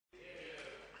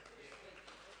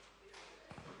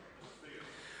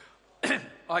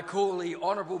I call the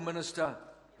Honourable Minister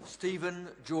Stephen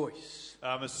Joyce.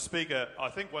 Mr Speaker, I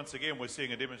think once again we're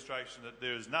seeing a demonstration that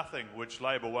there is nothing which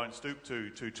Labor won't stoop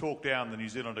to talk down the New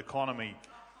Zealand economy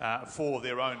for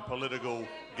their own political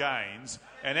gains.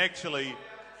 And actually,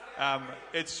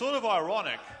 it's sort of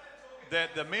ironic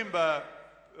that the member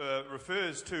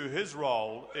refers to his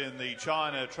role in the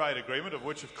China trade agreement, of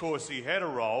which of course he had a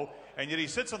role, and yet he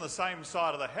sits on the same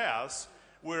side of the House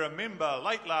where a member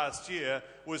late last year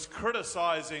was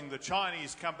criticising the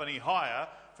Chinese company Haier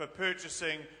for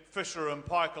purchasing Fisher and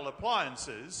Paykel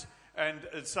appliances and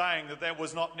saying that that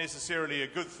was not necessarily a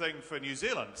good thing for New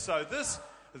Zealand. So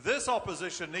this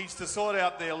opposition needs to sort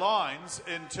out their lines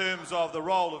in terms of the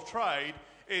role of trade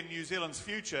in New Zealand's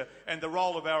future and the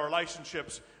role of our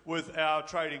relationships with our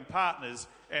trading partners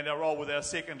and our role with our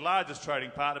second largest trading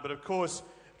partner. But of course,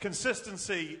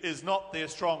 consistency is not their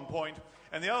strong point.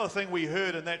 And the other thing we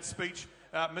heard in that speech,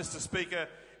 Mr Speaker,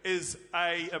 is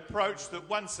an approach that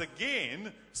once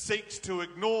again seeks to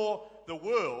ignore the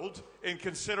world in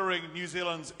considering New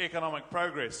Zealand's economic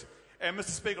progress. And Mr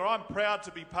Speaker, I'm proud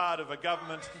to be part of a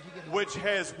government which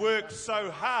has worked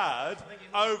so hard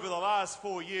over the last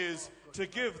 4 years to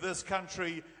give this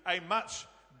country a much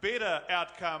better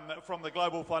outcome from the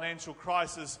global financial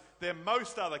crisis than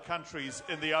most other countries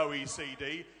in the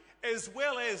OECD, as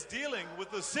well as dealing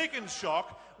with the second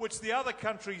shock, which the other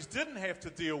countries didn't have to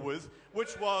deal with,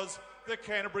 which was the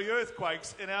Canterbury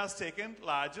earthquakes in our second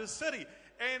largest city.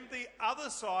 And the other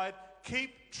side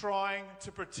keep trying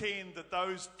to pretend that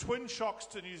those twin shocks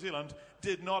to New Zealand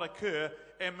did not occur,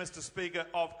 and Mr Speaker,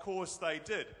 of course they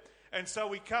did. And so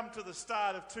we come to the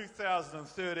start of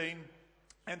 2013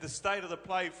 and the state of the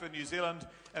play for New Zealand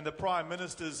and the Prime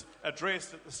Minister's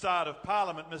address at the start of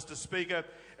Parliament, Mr Speaker,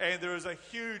 and there is a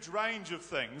huge range of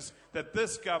things that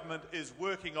this government is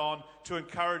working on to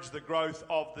encourage the growth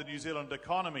of the New Zealand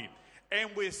economy. And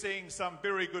we're seeing some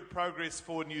very good progress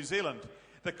for New Zealand.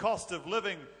 The cost of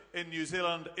living in New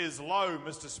Zealand is low,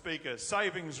 Mr Speaker.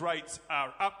 Savings rates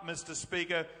are up, Mr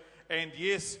Speaker. And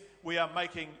yes, we are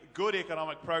making good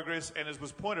economic progress. And as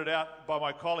was pointed out by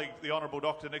my colleague, the Honourable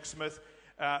Dr Nick Smith,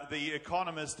 the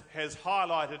Economist has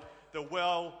highlighted the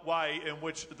way in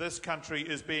which this country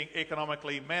is being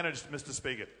economically managed, Mr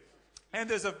Speaker. And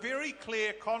there's a very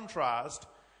clear contrast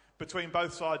between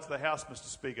both sides of the House, Mr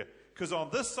Speaker, because on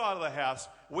this side of the House,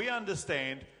 we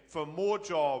understand for more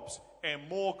jobs and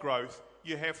more growth,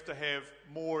 you have to have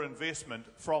more investment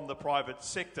from the private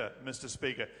sector, Mr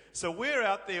Speaker. So we're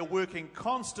out there working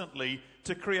constantly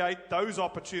to create those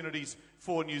opportunities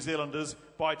for New Zealanders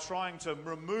by trying to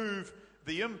remove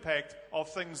the impact of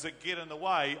things that get in the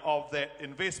way of that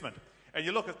investment. And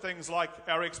you look at things like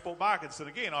our export markets, and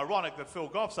again, ironic that Phil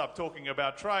Goff's up talking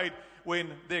about trade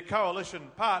when their coalition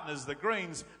partners, the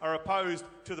Greens, are opposed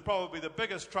to probably the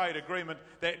biggest trade agreement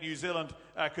that New Zealand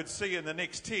could see in the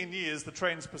next 10 years, the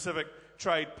Trans-Pacific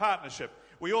Trade Partnership.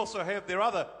 We also have their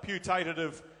other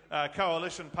putative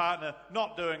coalition partner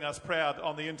not doing us proud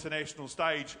on the international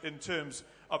stage in terms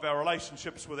of our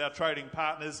relationships with our trading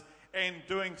partners, and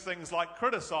doing things like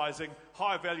criticising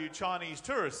high-value Chinese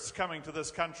tourists coming to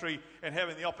this country and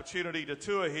having the opportunity to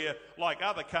tour here like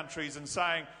other countries, and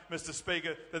saying, Mr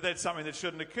Speaker, that that's something that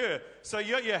shouldn't occur. So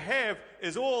what you have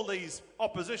is all these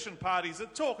opposition parties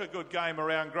that talk a good game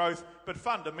around growth, but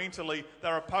fundamentally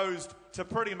they're opposed to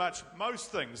pretty much most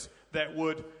things that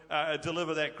would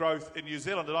deliver that growth in New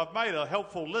Zealand. And I've made a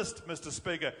helpful list, Mr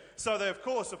Speaker. So they, of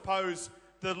course, oppose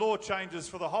the law changes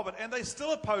for the Hobbit, and they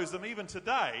still oppose them even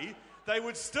today. They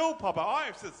would still pop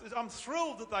up. I'm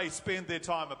thrilled that they spend their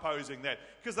time opposing that,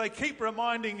 because they keep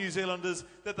reminding New Zealanders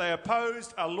that they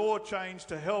opposed a law change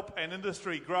to help an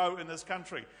industry grow in this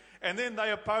country. And then they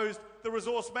opposed the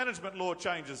resource management law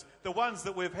changes, the ones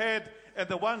that we've had and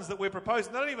the ones that we're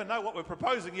proposing. They don't even know what we're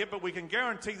proposing yet, but we can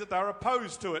guarantee that they're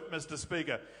opposed to it, Mr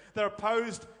Speaker. They're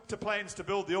opposed to plans to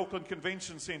build the Auckland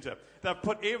Convention Centre. They've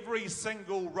put every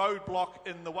single roadblock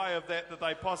in the way of that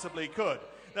they possibly could.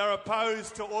 They're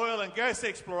opposed to oil and gas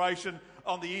exploration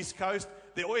on the East Coast.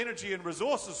 The Energy and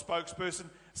Resources spokesperson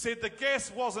said the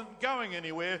gas wasn't going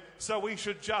anywhere, so we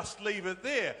should just leave it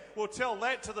there. Well, tell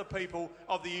that to the people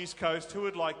of the East Coast who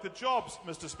would like the jobs,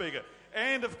 Mr Speaker.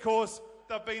 And, of course,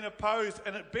 they've been opposed,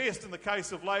 and at best, in the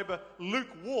case of Labor,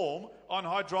 lukewarm on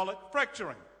hydraulic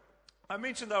fracturing. I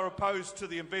mentioned they're opposed to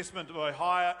the investment by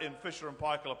hire in Fisher and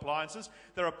Paykel appliances.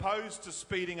 They're opposed to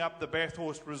speeding up the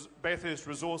Bathurst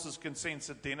Resources consents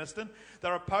at Denniston.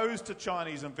 They're opposed to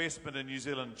Chinese investment in New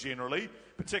Zealand generally,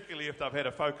 particularly if they've had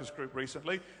a focus group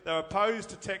recently. They're opposed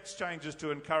to tax changes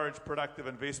to encourage productive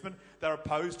investment. They're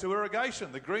opposed to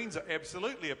irrigation. The Greens are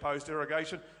absolutely opposed to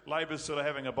irrigation. Labor's sort of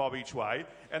having a bob each way.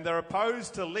 And they're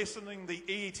opposed to lessening the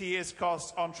ETS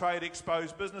costs on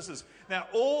trade-exposed businesses. Now,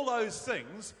 all those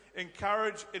things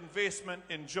encourage investment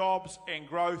in jobs and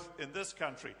growth in this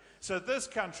country. So this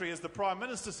country, as the Prime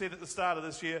Minister said at the start of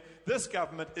this year, this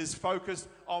government is focused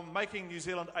on making New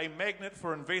Zealand a magnet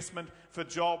for investment, for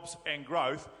jobs and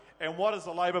growth. And what is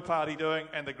the Labor Party doing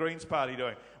and the Greens Party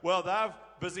doing? Well, they're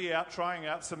busy out trying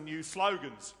out some new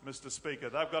slogans, Mr. Speaker.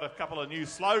 They've got a couple of new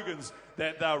slogans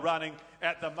that they're running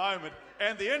at the moment.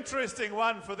 And the interesting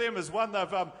one for them is one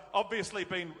they've obviously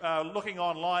been looking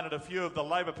online at a few of the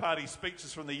Labor Party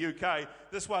speeches from the UK.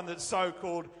 This one that's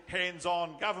so-called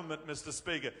hands-on government, Mr.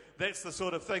 Speaker. That's the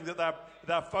sort of thing that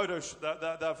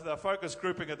they're focus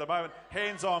grouping at the moment,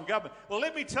 hands-on government. Well,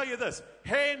 let me tell you this.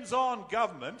 Hands-on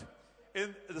government,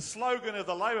 in the slogan of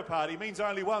the Labor Party, means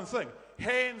only one thing.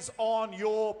 Hands on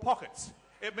your pockets.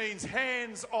 It means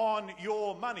hands on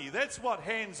your money. That's what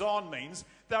hands-on means.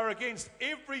 They're against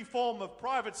every form of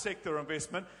private sector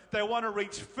investment. They want to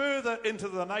reach further into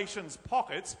the nation's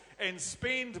pockets and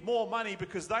spend more money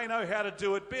because they know how to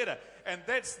do it better. And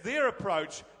that's their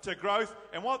approach to growth.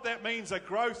 And what that means, a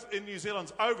growth in New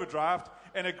Zealand's overdraft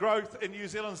and a growth in New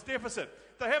Zealand's deficit.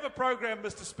 They have a program,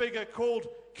 Mr. Speaker, called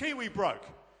Kiwi Broke.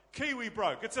 Kiwi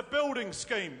Broke. It's a building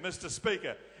scheme, Mr.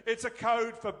 Speaker. It's a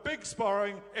code for big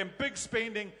borrowing and big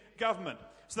spending government.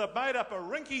 So they've made up a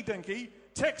rinky-dinky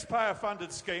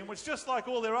taxpayer-funded scheme, which, just like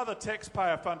all their other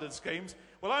taxpayer-funded schemes,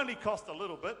 will only cost a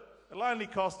little bit. It'll only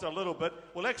cost a little bit.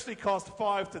 Will actually cost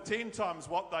 5 to 10 times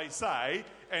what they say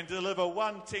and deliver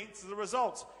 1/10 of the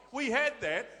results. We had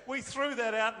that. We threw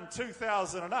that out in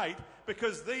 2008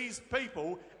 because these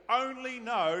people only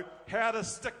know how to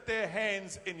stick their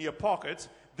hands in your pockets.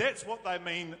 That's what they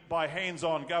mean by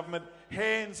hands-on government,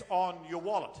 hands on your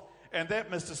wallet. And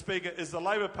that, Mr. Speaker, is the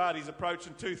Labor Party's approach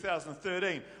in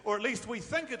 2013. Or at least we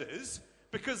think it is,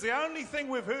 because the only thing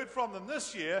we've heard from them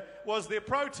this year was their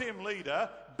pro tem leader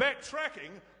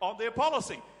backtracking on their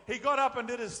policy. He got up and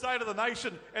did his State of the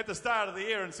Nation at the start of the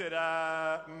year and said,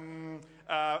 oh,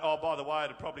 by the way,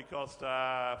 it'd probably cost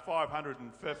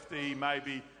 550,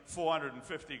 maybe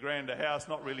 450 grand a house,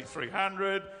 not really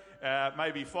 300,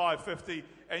 maybe 550.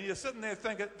 And you're sitting there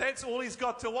thinking, that's all he's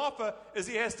got to offer, is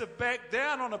he has to back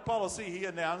down on a policy he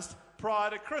announced prior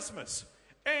to Christmas.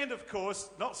 And, of course,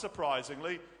 not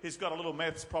surprisingly, he's got a little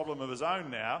maths problem of his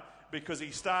own now, because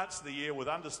he starts the year with,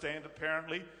 understand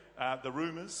apparently, the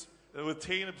rumours, with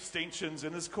 10 abstentions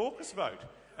in his caucus vote.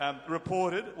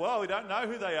 Reported, well, we don't know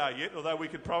who they are yet, although we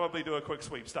could probably do a quick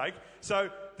sweepstake. So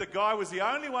the guy was the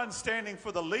only one standing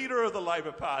for the leader of the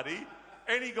Labor Party,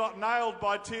 and he got nailed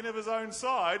by 10 of his own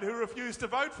side who refused to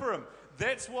vote for him.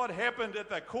 That's what happened at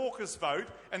the caucus vote,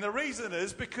 and the reason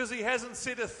is because he hasn't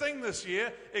said a thing this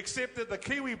year except that the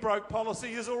Kiwi Broke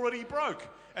policy is already broke.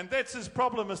 And that's his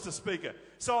problem, Mr. Speaker.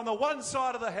 So on the one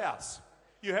side of the House,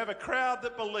 you have a crowd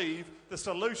that believe the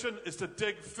solution is to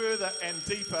dig further and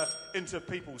deeper into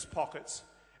people's pockets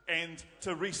and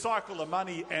to recycle the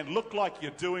money and look like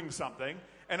you're doing something.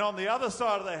 And on the other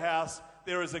side of the House,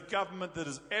 there is a government that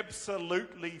is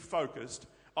absolutely focused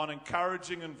on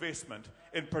encouraging investment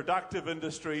in productive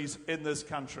industries in this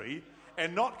country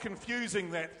and not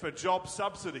confusing that for job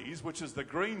subsidies, which is the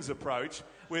Greens' approach,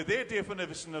 where their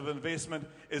definition of investment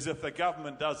is if the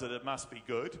government does it, it must be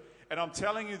good. And I'm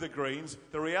telling you, the Greens,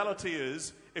 the reality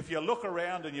is, if you look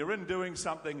around and you're in doing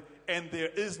something and there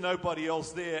is nobody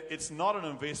else there, it's not an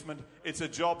investment, it's a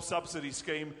job subsidy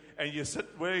scheme, and you sit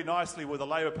very nicely with the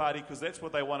Labor Party because that's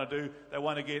what they want to do. They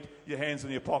want to get your hands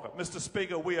in your pocket. Mr.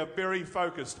 Speaker, we are very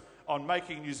focused on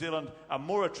making New Zealand a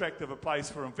more attractive a place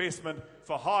for investment,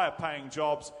 for higher paying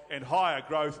jobs and higher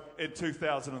growth in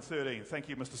 2013. Thank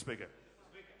you, Mr. Speaker.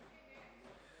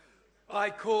 I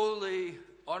call the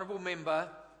Honourable Member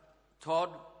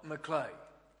Todd McLeay.